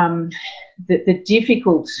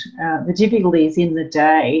difficulties in the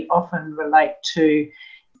day often relate to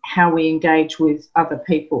how we engage with other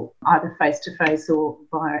people, either face-to-face or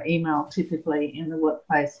via email, typically in the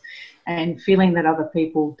workplace, and feeling that other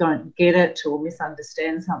people don't get it or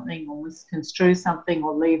misunderstand something or misconstrue something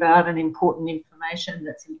or leave out an important information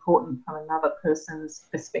that's important from another person's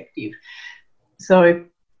perspective. So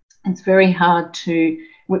it's very hard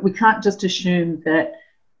we can't just assume that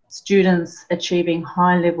students achieving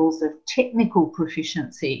high levels of technical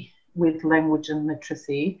proficiency with language and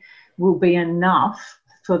literacy will be enough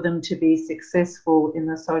for them to be successful in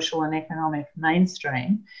the social and economic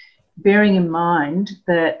mainstream, bearing in mind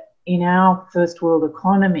that in our first world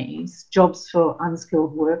economies, jobs for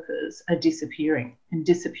unskilled workers are disappearing, and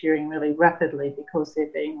disappearing really rapidly because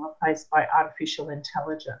they're being replaced by artificial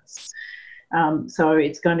intelligence. So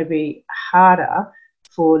it's going to be harder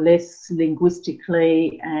for less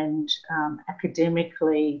linguistically and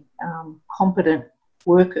academically competent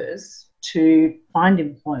workers to find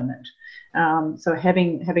employment. So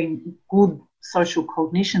having good social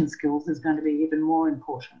cognition skills is going to be even more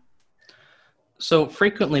important. So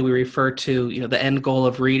frequently we refer to, the end goal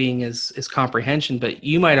of reading is comprehension, but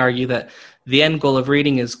you might argue that the end goal of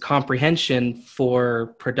reading is comprehension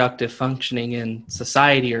for productive functioning in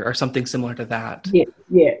society or something similar to that. Yeah.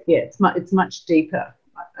 It's much deeper,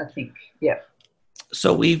 I think. Yeah.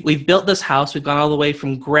 So we've built this house. We've gone all the way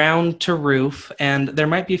from ground to roof, and there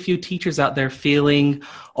might be a few teachers out there feeling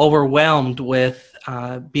overwhelmed with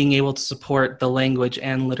being able to support the language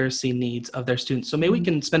and literacy needs of their students. So maybe we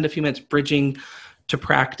can spend a few minutes bridging to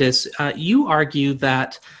practice. You argue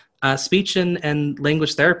that speech and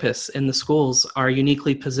language therapists in the schools are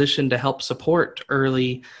uniquely positioned to help support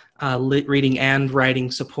early reading and writing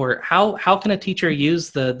support. How can a teacher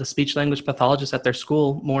use the speech language pathologist at their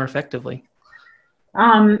school more effectively?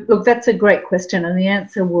 Look, that's a great question, and the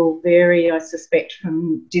answer will vary, I suspect,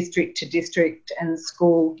 from district to district and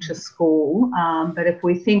school to school. But if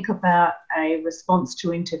we think about a response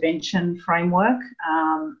to intervention framework,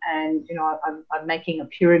 and I'm making a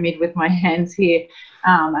pyramid with my hands here,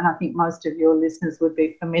 and I think most of your listeners would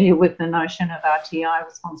be familiar with the notion of RTI,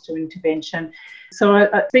 response to intervention. So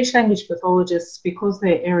speech language pathologists, because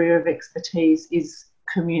their area of expertise is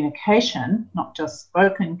communication, not just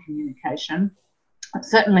spoken communication,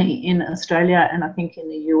 certainly in Australia and I think in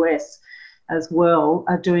the US as well,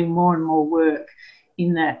 are doing more and more work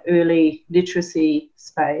in that early literacy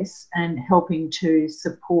space and helping to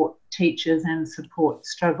support teachers and support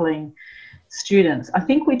struggling students. I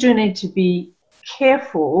think we do need to be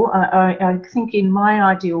careful. I think in my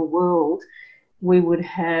ideal world, we would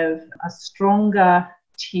have a stronger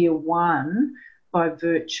tier one by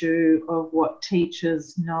virtue of what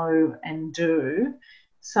teachers know and do,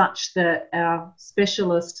 such that our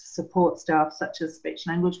specialist support staff, such as speech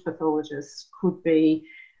language pathologists, could be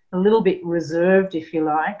a little bit reserved, if you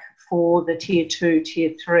like, for the tier 2,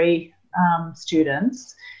 tier 3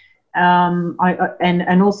 students.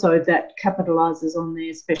 And also that capitalises on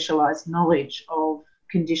their specialised knowledge of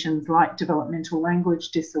conditions like developmental language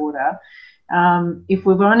disorder. If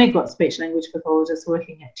we've only got speech language pathologists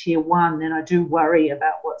working at tier 1, then I do worry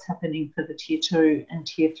about what's happening for the tier 2 and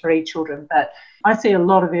tier 3 children. But I see a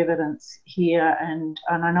lot of evidence here, and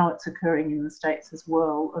I know it's occurring in the States as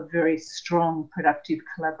well, of very strong productive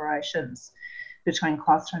collaborations between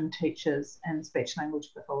classroom teachers and speech language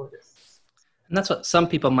pathologists. And that's what some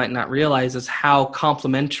people might not realize, is how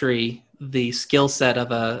complementary the skill set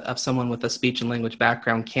of someone with a speech and language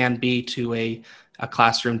background can be to a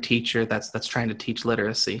classroom teacher that's trying to teach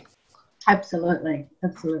literacy. Absolutely.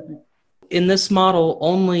 In this model,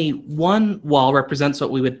 only one wall represents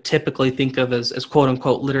what we would typically think of as quote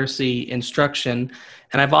unquote literacy instruction.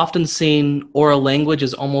 And I've often seen oral language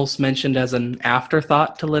is almost mentioned as an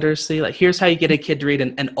afterthought to literacy. Like, here's how you get a kid to read,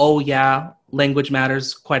 and oh yeah, language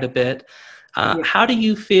matters quite a bit. Yeah. How do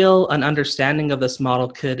you feel an understanding of this model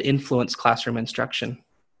could influence classroom instruction?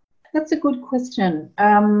 That's a good question.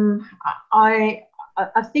 I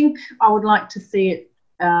think I would like to see it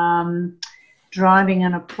driving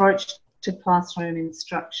an approach to classroom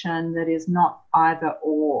instruction that is not either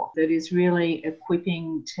or, that is really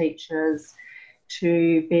equipping teachers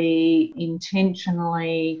to be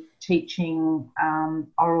intentionally teaching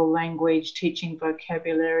oral language, teaching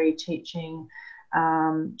vocabulary, teaching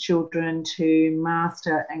children to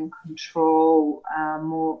master and control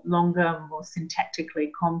longer, more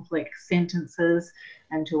syntactically complex sentences,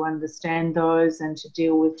 and to understand those and to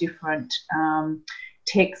deal with different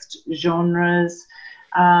text genres.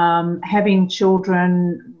 having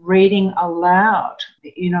children reading aloud,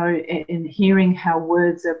 and hearing how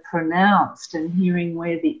words are pronounced and hearing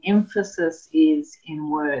where the emphasis is in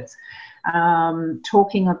words.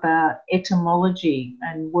 Talking about etymology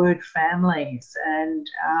and word families, and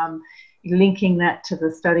linking that to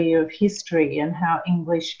the study of history and how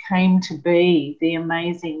English came to be the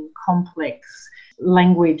amazing complex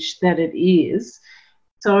language that it is.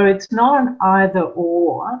 So it's not an either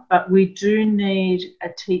or, but we do need a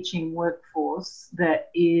teaching workforce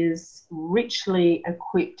that is richly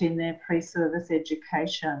equipped in their pre-service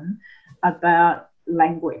education about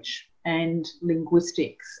language and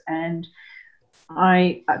linguistics. And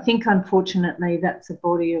I think, unfortunately, that's a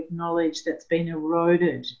body of knowledge that's been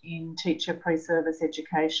eroded in teacher pre-service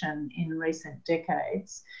education in recent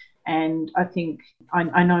decades. And I think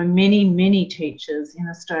I know many, many teachers in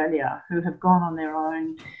Australia who have gone on their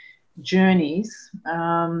own journeys,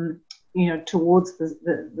 towards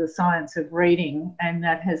the science of reading, and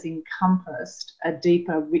that has encompassed a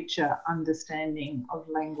deeper, richer understanding of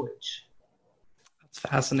language. That's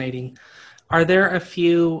fascinating. Are there a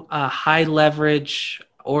few high leverage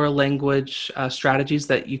oral language strategies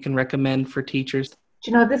that you can recommend for teachers?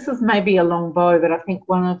 This is maybe a long bow, but I think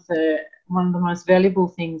one of the most valuable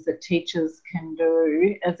things that teachers can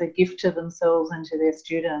do as a gift to themselves and to their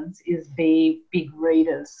students is be big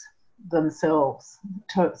readers themselves.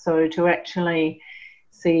 So to actually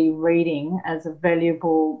see reading as a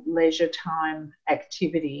valuable leisure time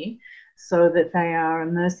activity, so that they are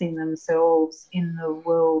immersing themselves in the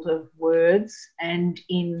world of words and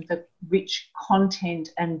in the rich content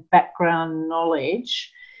and background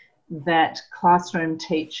knowledge that classroom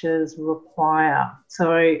teachers require.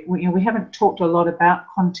 So we haven't talked a lot about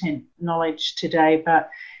content knowledge today,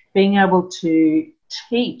 but being able to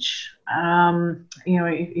teach,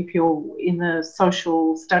 if you're in the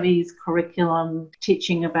social studies curriculum,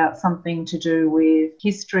 teaching about something to do with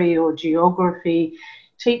history or geography,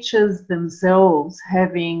 teachers themselves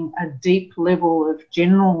having a deep level of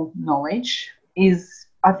general knowledge is,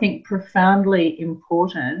 I think, profoundly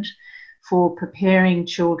important for preparing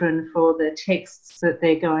children for the texts that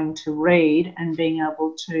they're going to read and being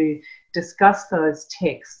able to discuss those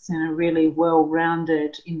texts in a really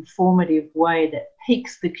well-rounded, informative way that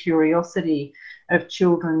piques the curiosity of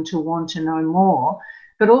children to want to know more,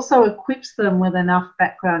 but also equips them with enough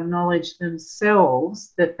background knowledge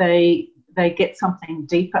themselves that they get something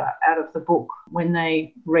deeper out of the book when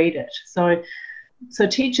they read it. So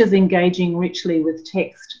teachers engaging richly with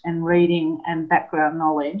text and reading and background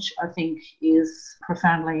knowledge, I think, is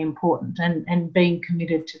profoundly important, and being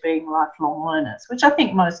committed to being lifelong learners, which I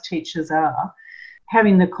think most teachers are.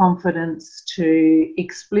 Having the confidence to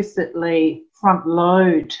explicitly front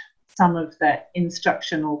load some of that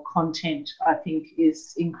instructional content, I think,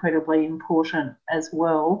 is incredibly important as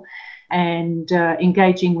well. And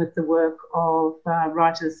engaging with the work of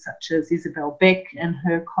writers such as Isabel Beck and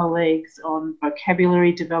her colleagues on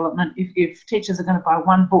vocabulary development. If teachers are going to buy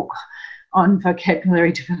one book on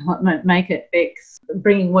vocabulary development, make it Beck's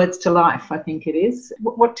Bringing Words to Life, I think it is.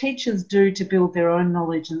 What teachers do to build their own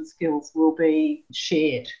knowledge and skills will be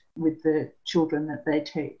shared with the children that they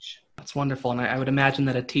teach. That's wonderful. And I would imagine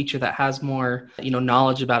that a teacher that has more,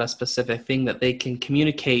 knowledge about a specific thing, that they can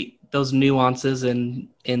communicate those nuances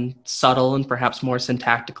in subtle and perhaps more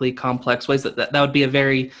syntactically complex ways. That would be a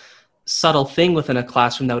very subtle thing within a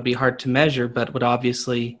classroom that would be hard to measure, but would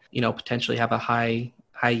obviously, potentially have a high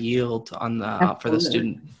yield on for the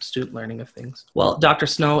student learning of things. Well, Dr.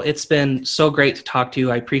 Snow, it's been so great to talk to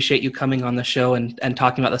you. I appreciate you coming on the show and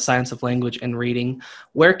talking about the science of language and reading.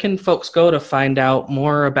 Where can folks go to find out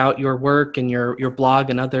more about your work and your blog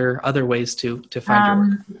and other ways to find your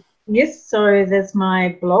work? Yes, so there's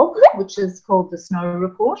my blog, which is called The Snow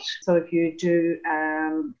Report. So if you do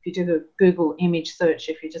a Google image search,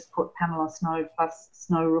 if you just put Pamela Snow plus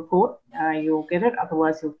Snow Report, you'll get it.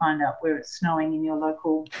 Otherwise, you'll find out where it's snowing in your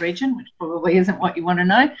local region, which probably isn't what you want to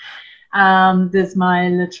know. There's my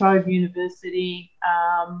La Trobe University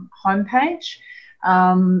homepage,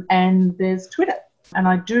 and there's Twitter. And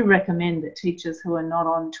I do recommend that teachers who are not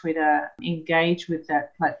on Twitter engage with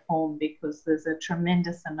that platform, because there's a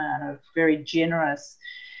tremendous amount of very generous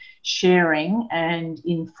sharing and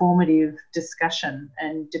informative discussion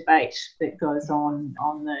and debate that goes on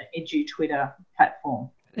the Edu Twitter platform.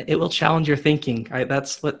 It will challenge your thinking.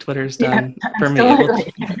 That's what Twitter's done for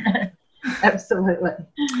absolutely. me. Absolutely.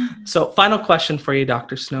 So final question for you,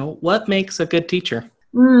 Dr. Snow. What makes a good teacher?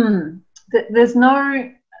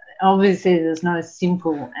 Obviously, there's no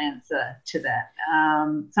simple answer to that.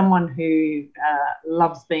 Someone who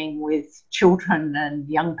loves being with children and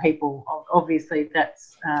young people, obviously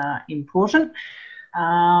that's important.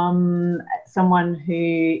 someone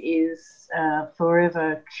who is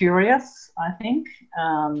forever curious, I think,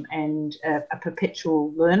 and a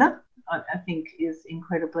perpetual learner, I think is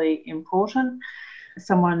incredibly important.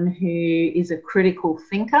 Someone who is a critical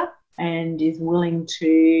thinker and is willing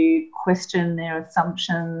to question their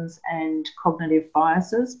assumptions and cognitive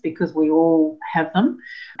biases, because we all have them,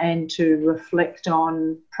 and to reflect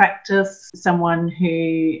on practice. Someone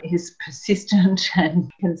who is persistent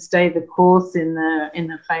and can stay the course in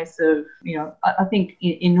the face of, I think,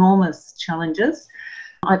 enormous challenges.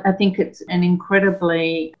 I think it's an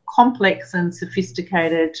incredibly complex and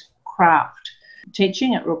sophisticated craft.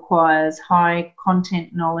 Teaching, it requires high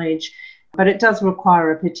content knowledge, but it does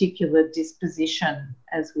require a particular disposition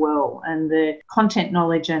as well. And the content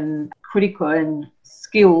knowledge and critical and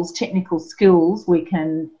skills, technical skills we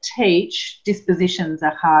can teach, dispositions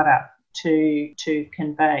are harder to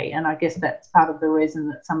convey. And I guess that's part of the reason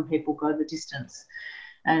that some people go the distance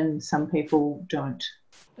and some people don't.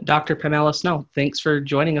 Dr. Pamela Snow, thanks for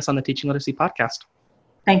joining us on the Teaching Literacy podcast.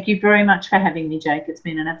 Thank you very much for having me, Jake. It's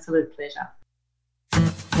been an absolute pleasure.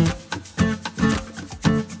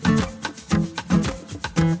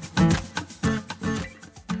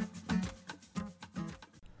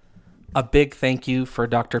 A big thank you for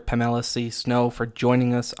Dr. Pamela C. Snow for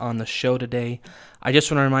joining us on the show today. I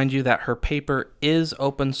just want to remind you that her paper is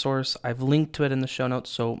open source. I've linked to it in the show notes,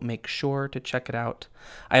 so make sure to check it out.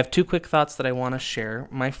 I have 2 quick thoughts that I want to share.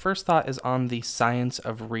 My first thought is on the science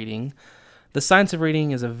of reading. The science of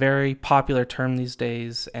reading is a very popular term these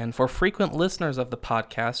days, and for frequent listeners of the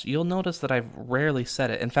podcast, you'll notice that I've rarely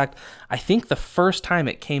said it. In fact, I think the first time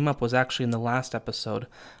it came up was actually in the last episode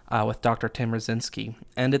with Dr. Tim Rosinski.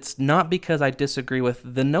 And it's not because I disagree with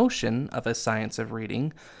the notion of a science of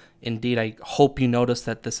reading. Indeed, I hope you notice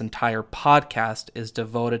that this entire podcast is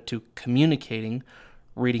devoted to communicating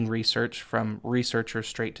reading research from researchers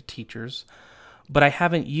straight to teachers. But I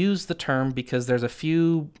haven't used the term because there's a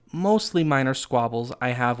few mostly minor squabbles I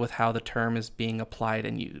have with how the term is being applied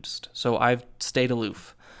and used. So I've stayed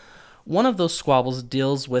aloof. One of those squabbles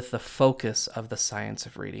deals with the focus of the science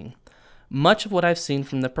of reading. Much of what I've seen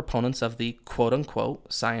from the proponents of the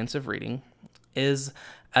quote-unquote science of reading is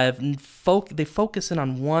they focus in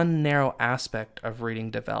on one narrow aspect of reading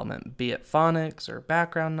development, be it phonics or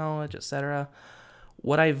background knowledge, etc.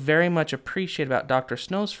 What I very much appreciate about Dr.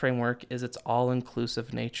 Snow's framework is its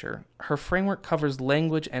all-inclusive nature. Her framework covers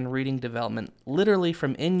language and reading development, literally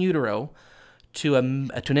from in utero to an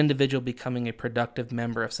individual becoming a productive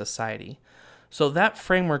member of society. So that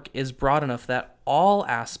framework is broad enough that all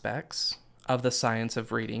aspects of the science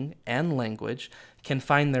of reading and language can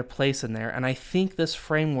find their place in there, and I think this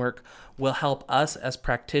framework will help us as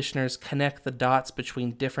practitioners connect the dots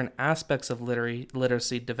between different aspects of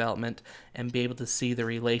literacy development and be able to see the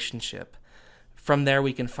relationship. From there,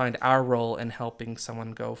 we can find our role in helping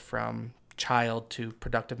someone go from child to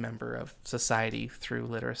productive member of society through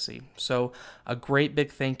literacy. So a great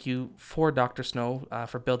big thank you for Dr. Snow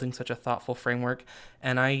for building such a thoughtful framework.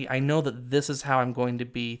 And I know that this is how I'm going to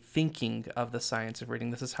be thinking of the science of reading.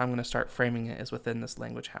 This is how I'm going to start framing it, is within this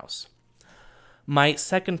language house. My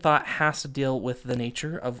second thought has to deal with the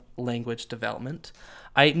nature of language development.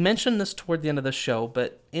 I mentioned this toward the end of the show,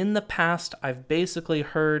 but in the past, I've basically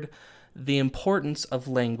heard the importance of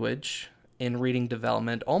language in reading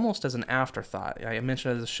development almost as an afterthought. I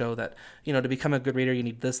mentioned as a show that, to become a good reader, you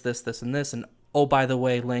need this, this, this, and this. And oh, by the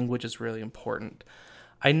way, language is really important.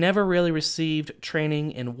 I never really received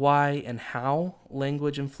training in why and how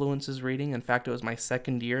language influences reading. In fact, it was my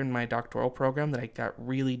second year in my doctoral program that I got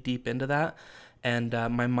really deep into that. And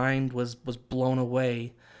my mind was blown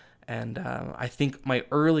away. And I think my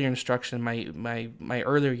earlier instruction, my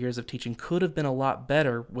earlier years of teaching could have been a lot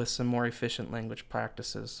better with some more efficient language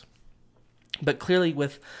practices. But clearly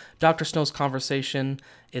with Dr. Snow's conversation,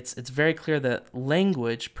 it's very clear that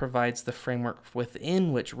language provides the framework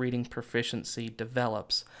within which reading proficiency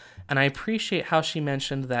develops. And I appreciate how she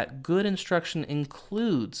mentioned that good instruction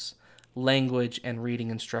includes language and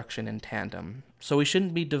reading instruction in tandem. So we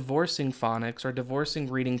shouldn't be divorcing phonics or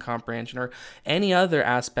divorcing reading comprehension or any other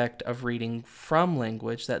aspect of reading from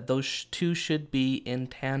language, that those two should be in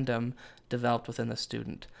tandem developed within the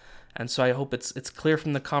student. And so I hope it's clear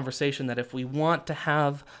from the conversation that if we want to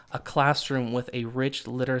have a classroom with a rich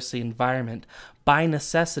literacy environment, by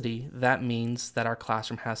necessity, that means that our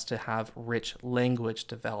classroom has to have rich language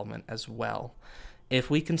development as well. If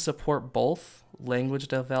we can support both language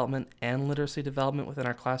development and literacy development within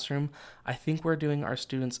our classroom, I think we're doing our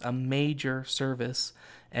students a major service,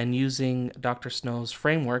 and using Dr. Snow's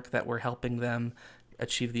framework, that we're helping them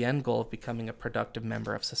achieve the end goal of becoming a productive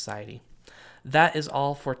member of society. That is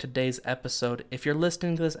all for today's episode. If you're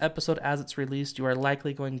listening to this episode as it's released, you are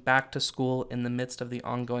likely going back to school in the midst of the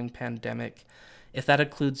ongoing pandemic. If that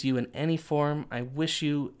includes you in any form, I wish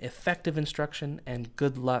you effective instruction and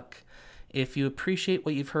good luck. If you appreciate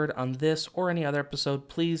what you've heard on this or any other episode,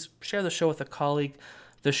 please share the show with a colleague.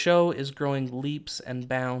 The show is growing leaps and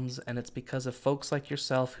bounds, and it's because of folks like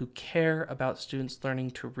yourself who care about students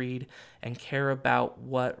learning to read and care about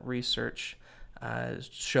what research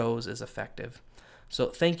shows is effective. So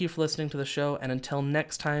thank you for listening to the show, and until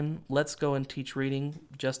next time, let's go and teach reading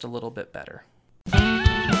just a little bit better.